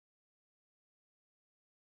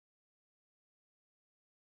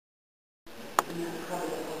And that colour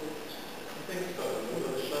I think so.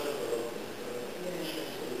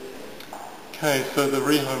 Okay, so the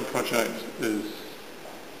Rehome project is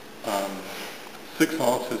 6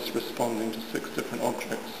 artists responding to 6 different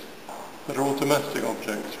objects that are all domestic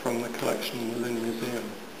objects from the collection in the Lynn Museum.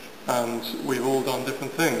 And we've all done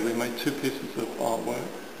different things. We made 2 pieces of artwork,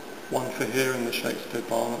 one for here in the Shakespeare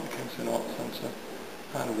Barn at the King's Inn Arts Centre,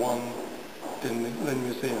 and one in the Lynn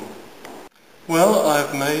Museum. Well,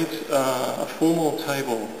 I've made a formal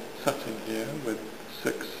table setting here with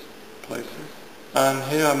 6 places. And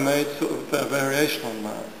here I made sort of a variation on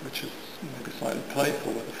that, which is maybe slightly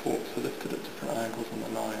playful, where the forks are lifted at different angles on the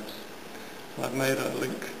knives. And I've made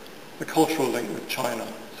a cultural link with China,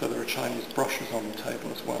 so there are Chinese brushes on the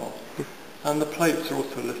table as well. And the plates are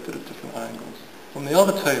also lifted at different angles. On the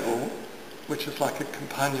other table, which is like a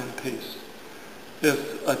companion piece, is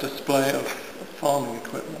a display of farming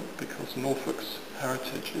equipment, because Norfolk's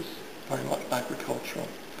heritage is very much agricultural.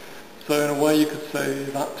 So in a way you could say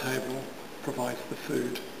that table provides the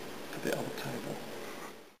food for the other table.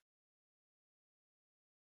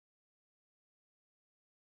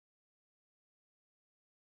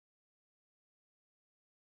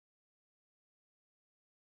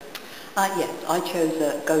 Yes, I chose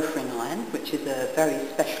a gophering iron, which is a very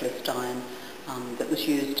specialist iron that was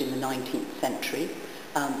used in the 19th century,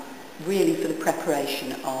 really for the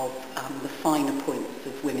preparation of the finer points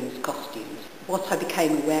of women's costumes. What I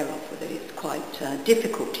became aware of with it, it's quite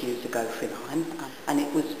difficult to use a gophering iron, and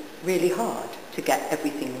it was really hard to get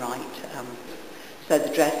everything right. So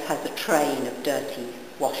the dress has a train of dirty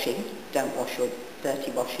washing, don't wash your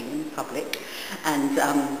dirty washing in public, and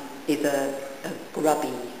is a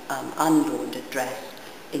grubby, unlaundered dress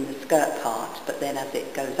in the skirt part, but then as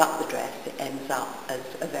it goes up the dress it ends up as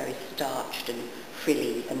a very starched and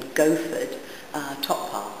frilly and gophered top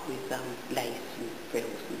part with lace and frills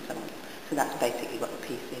and so on. So that's basically what the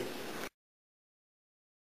piece is.